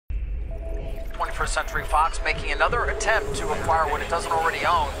21st Century Fox making another attempt to acquire what it doesn't already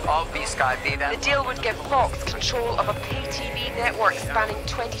own of B-Sky B. The deal would give Fox control of a pay TV network spanning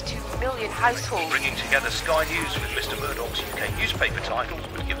 22 million households. Bringing together Sky News with Mr. Murdoch's UK newspaper titles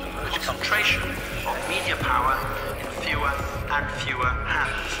would give them much concentration of media power in fewer and fewer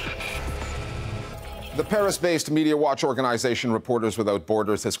hands. The Paris-based media watch organization Reporters Without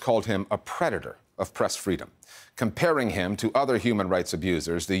Borders has called him a predator of press freedom. Comparing him to other human rights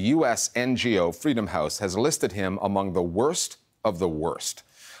abusers, the U.S. NGO Freedom House has listed him among the worst of the worst.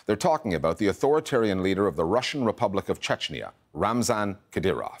 They're talking about the authoritarian leader of the Russian Republic of Chechnya, Ramzan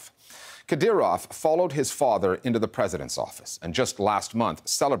Kadyrov. Kadyrov followed his father into the president's office and just last month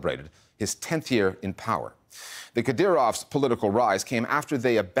celebrated his 10th year in power. The Kadyrov's political rise came after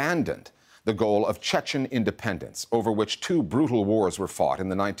they abandoned the goal of Chechen independence, over which two brutal wars were fought in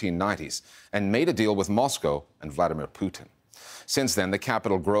the 1990s, and made a deal with Moscow and Vladimir Putin. Since then, the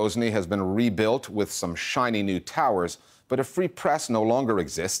capital Grozny has been rebuilt with some shiny new towers, but a free press no longer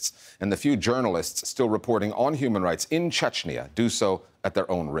exists, and the few journalists still reporting on human rights in Chechnya do so at their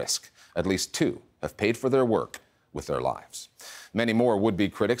own risk. At least two have paid for their work with their lives. Many more would-be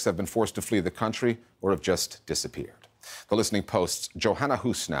critics have been forced to flee the country or have just disappeared. The Listening Post's Johanna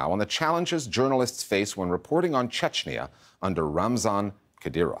Hus now on the challenges journalists face when reporting on Chechnya under Ramzan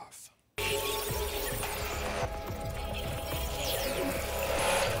Kadyrov.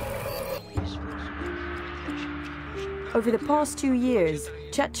 Over the past 2 years,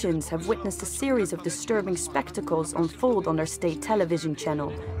 Chechens have witnessed a series of disturbing spectacles unfold on their state television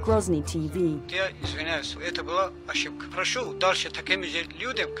channel, Grozny TV.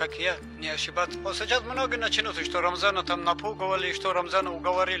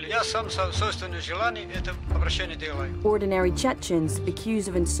 Ordinary Chechens accused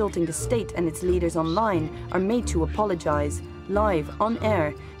of insulting the state and its leaders online are made to apologize, live on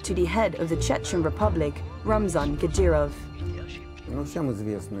air, to the head of the Chechen Republic, Ramzan Kadyrov.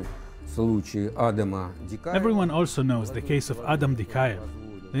 Everyone also knows the case of Adam Dikayev,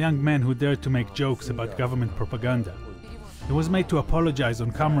 the young man who dared to make jokes about government propaganda. He was made to apologize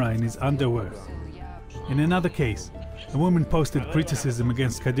on camera in his underwear. In another case, a woman posted criticism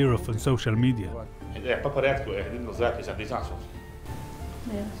against Kadyrov on social media.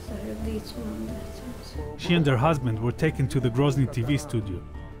 She and her husband were taken to the Grozny TV studio.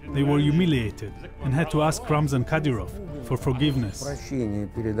 They were humiliated and had to ask Ramzan Kadyrov for forgiveness.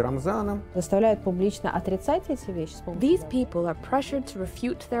 These people are pressured to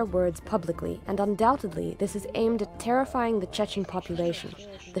refute their words publicly, and undoubtedly this is aimed at terrifying the Chechen population.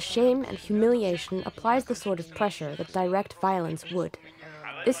 The shame and humiliation applies the sort of pressure that direct violence would.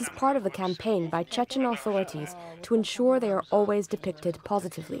 This is part of the campaign by Chechen authorities to ensure they are always depicted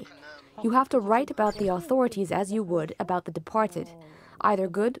positively. You have to write about the authorities as you would about the departed, either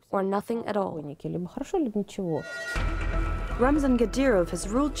good or nothing at all. Ramzan Kadyrov has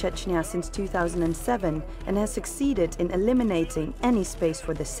ruled Chechnya since 2007 and has succeeded in eliminating any space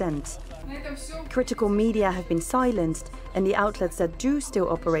for dissent. Critical media have been silenced, and the outlets that do still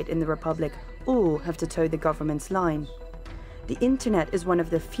operate in the Republic all have to toe the government's line. The internet is one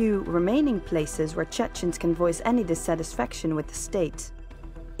of the few remaining places where Chechens can voice any dissatisfaction with the state.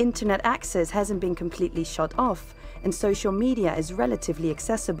 Internet access hasn't been completely shut off, and social media is relatively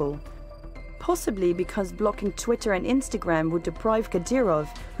accessible. Possibly because blocking Twitter and Instagram would deprive Kadyrov,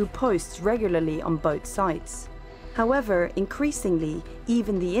 who posts regularly on both sites. However, increasingly,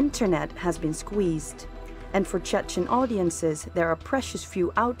 even the internet has been squeezed. And for Chechen audiences, there are precious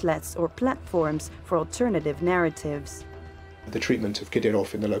few outlets or platforms for alternative narratives. The treatment of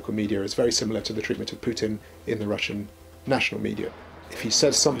Kadyrov in the local media is very similar to the treatment of Putin in the Russian national media. If he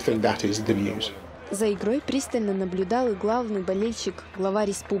says something, that is the news. За игрой пристально наблюдал и главный болельщик, глава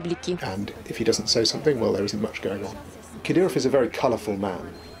республики. And if he doesn't say something, well, there isn't much going on. Kadyrov is a very colourful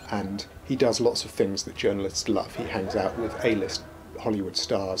man, and he does lots of things that journalists love. He hangs out with A-list Hollywood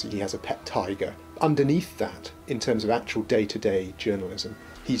stars, he has a pet tiger. Underneath that, in terms of actual day-to-day journalism,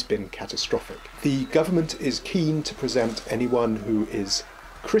 he's been catastrophic. The government is keen to present anyone who is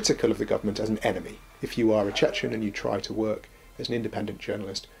critical of the government as an enemy. If you are a Chechen and you try to work as an independent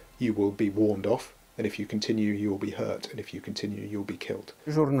journalist, you will be warned off. And if you continue, you will be hurt. And if you continue, you'll be killed.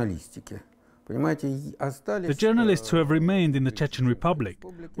 The journalists who have remained in the Chechen Republic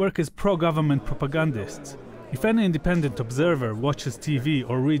work as pro-government propagandists. If any independent observer watches TV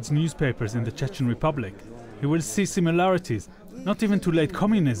or reads newspapers in the Chechen Republic, he will see similarities, not even to late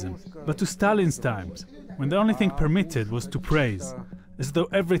communism, but to Stalin's times, when the only thing permitted was to praise, as though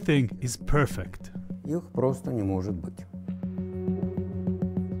everything is perfect.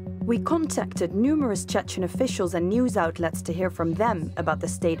 We contacted numerous Chechen officials and news outlets to hear from them about the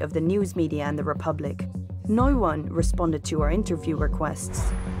state of the news media in the Republic. No one responded to our interview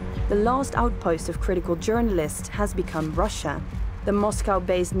requests. The last outpost of critical journalists has become Russia. The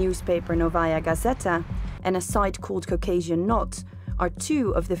Moscow-based newspaper Novaya Gazeta and a site called Caucasian are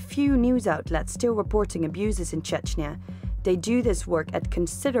two of the few news outlets still reporting abuses in Chechnya. They do this work at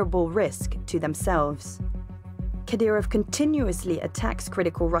considerable risk to themselves. Kadyrov continuously attacks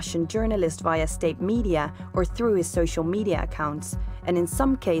critical Russian journalists via state media or through his social media accounts, and in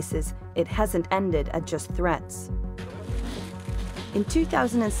some cases, it hasn't ended at just threats. In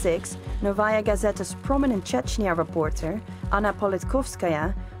 2006, Novaya Gazeta's prominent Chechnya reporter, Anna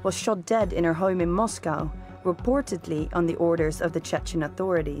Politkovskaya, was shot dead in her home in Moscow, reportedly on the orders of the Chechen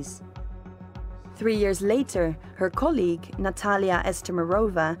authorities. 3 years later, her colleague, Natalia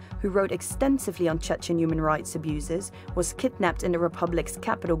Estemirova, who wrote extensively on Chechen human rights abuses, was kidnapped in the Republic's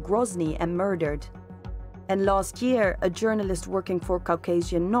capital Grozny and murdered. And last year, a journalist working for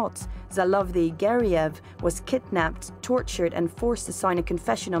Caucasian Zalavdy Geriev, was kidnapped, tortured and forced to sign a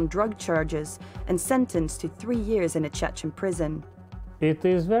confession on drug charges and sentenced to 3 years in a Chechen prison. It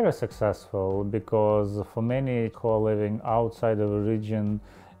is very successful because for many who are living outside of a region,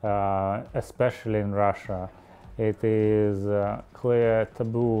 especially in Russia, it is clear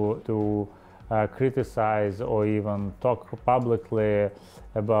taboo to criticize or even talk publicly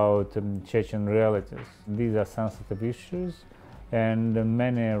about Chechen realities. These are sensitive issues, and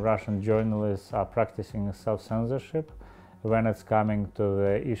many Russian journalists are practicing self-censorship when it's coming to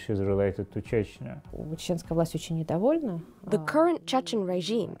the issues related to Chechnya. The current Chechen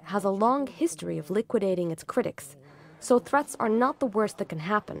regime has a long history of liquidating its critics, so threats are not the worst that can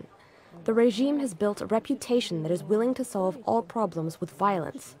happen. The regime has built a reputation that is willing to solve all problems with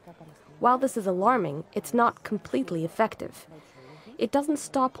violence. While this is alarming, it's not completely effective. It doesn't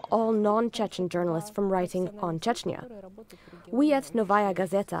stop all non-Chechen journalists from writing on Chechnya. We at Novaya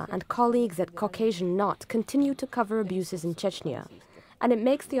Gazeta and colleagues at Caucasian continue to cover abuses in Chechnya, and it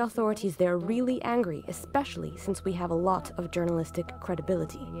makes the authorities there really angry, especially since we have a lot of journalistic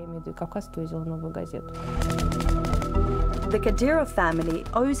credibility. The Kadyrov family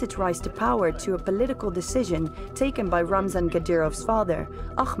owes its rise to power to a political decision taken by Ramzan Kadyrov's father,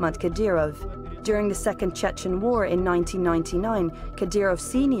 Ahmad Kadyrov. During the Second Chechen War in 1999, Kadyrov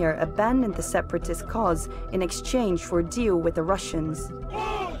Sr. abandoned the separatist cause in exchange for a deal with the Russians.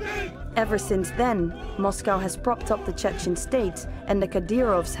 Ever since then, Moscow has propped up the Chechen state, and the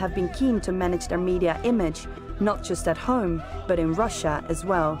Kadyrovs have been keen to manage their media image, not just at home, but in Russia as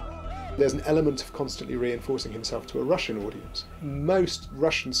well. There's an element of constantly reinforcing himself to a Russian audience. Most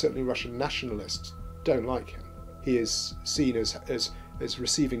Russians, certainly Russian nationalists, don't like him. He is seen as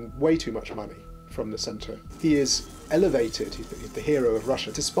receiving way too much money from the centre. He is elevated, he's the hero of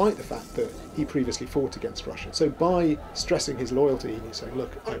Russia, despite the fact that he previously fought against Russia. So by stressing his loyalty, he's saying,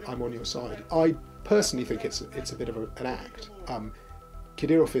 look, I'm on your side. I personally think it's a bit of an act.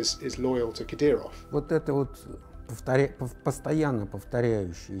 Kadyrov is loyal to Kadyrov.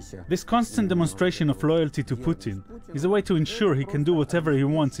 This constant demonstration of loyalty to Putin is a way to ensure he can do whatever he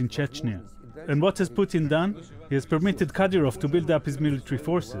wants in Chechnya. And what has Putin done? He has permitted Kadyrov to build up his military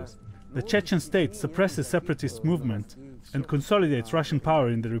forces. The Chechen state suppresses separatist movement and consolidates Russian power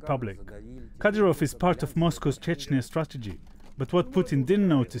in the Republic. Kadyrov is part of Moscow's Chechnya strategy, but what Putin didn't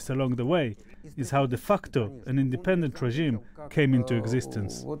notice along the way is how de facto an independent regime came into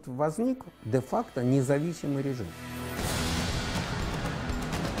existence.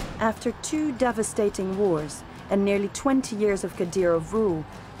 After 2 devastating wars and nearly 20 years of Kadyrov rule,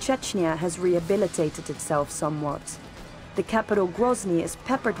 Chechnya has rehabilitated itself somewhat. The capital Grozny is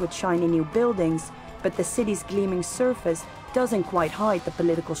peppered with shiny new buildings, but the city's gleaming surface doesn't quite hide the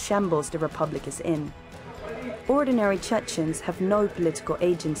political shambles the Republic is in. Ordinary Chechens have no political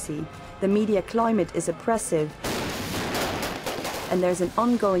agency, the media climate is oppressive, and there's an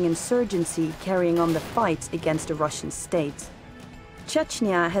ongoing insurgency carrying on the fight against the Russian state.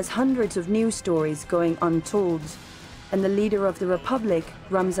 Chechnya has hundreds of news stories going untold, and the leader of the Republic,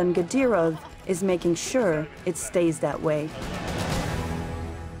 Ramzan Kadyrov, is making sure it stays that way.